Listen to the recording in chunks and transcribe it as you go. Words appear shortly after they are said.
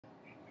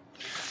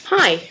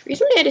Hi,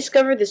 recently I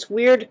discovered this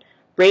weird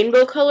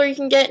rainbow color you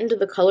can get into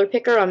the color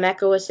picker on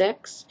Mac OS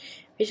X.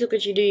 Basically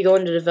what you do, you go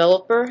into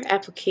Developer,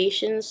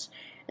 Applications,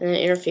 and then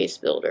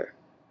Interface Builder.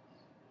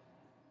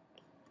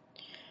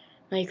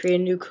 Now you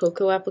create a new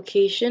Cocoa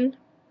application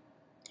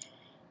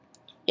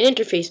in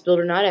Interface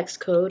Builder, not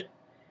Xcode.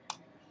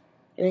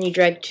 And then you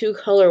drag two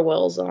color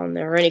wells on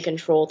there, or any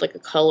control like a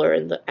color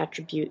and the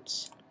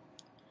attributes.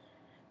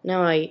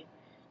 Now I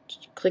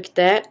click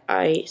that,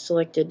 I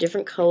select a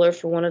different color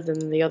for one of them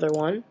than the other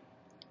one.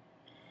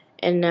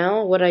 And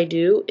now what I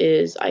do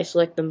is I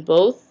select them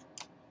both,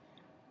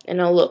 and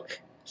now look,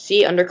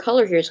 see under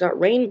color here it's got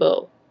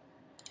rainbow.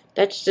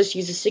 That's just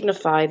used to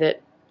signify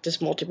that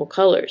there's multiple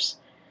colors.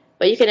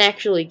 But you can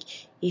actually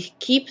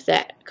keep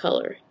that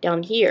color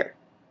down here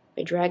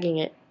by dragging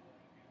it.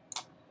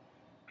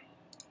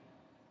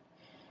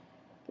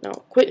 Now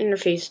quit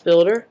Interface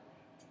Builder.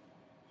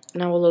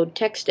 Now we'll load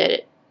Text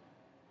Edit.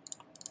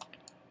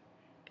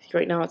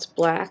 Right now it's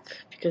black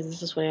because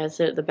this is what I had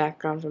set at the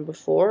background from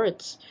before. I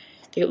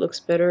think it looks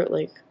better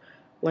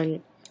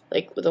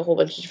with a whole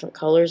bunch of different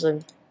colors.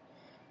 And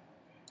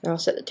now I'll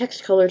set the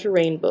text color to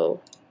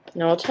rainbow.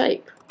 Now I'll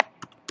type.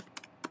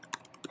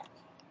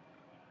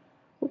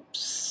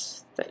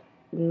 Oops, that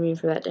didn't mean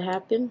for that to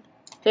happen.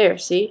 There,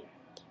 see?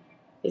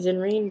 It's in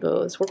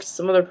rainbow. This works with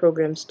some other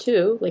programs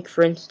too. Like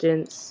for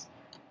instance,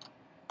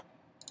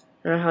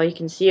 I don't know how you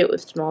can see it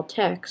with small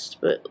text,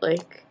 but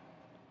like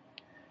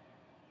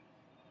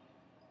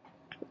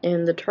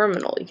in the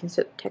terminal, you can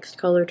set the text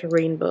color to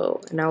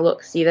rainbow. And now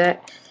look, see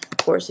that? Of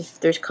course, if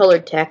there's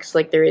colored text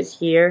like there is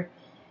here,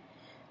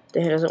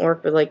 then it doesn't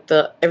work. But like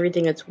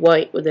everything that's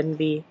white would then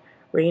be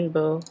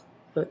rainbow.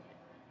 But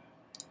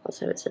I'll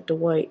have it set to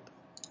white.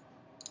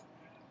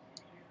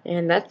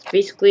 And that's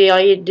basically all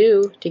you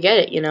do to get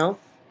it, you know.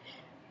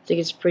 I think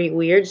it's pretty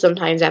weird.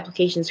 Sometimes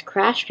applications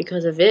crash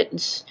because of it.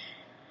 It's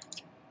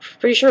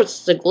pretty sure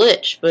it's a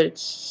glitch, but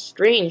it's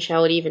strange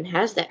how it even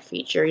has that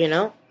feature, you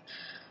know.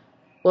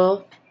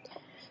 Well,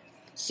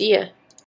 see ya.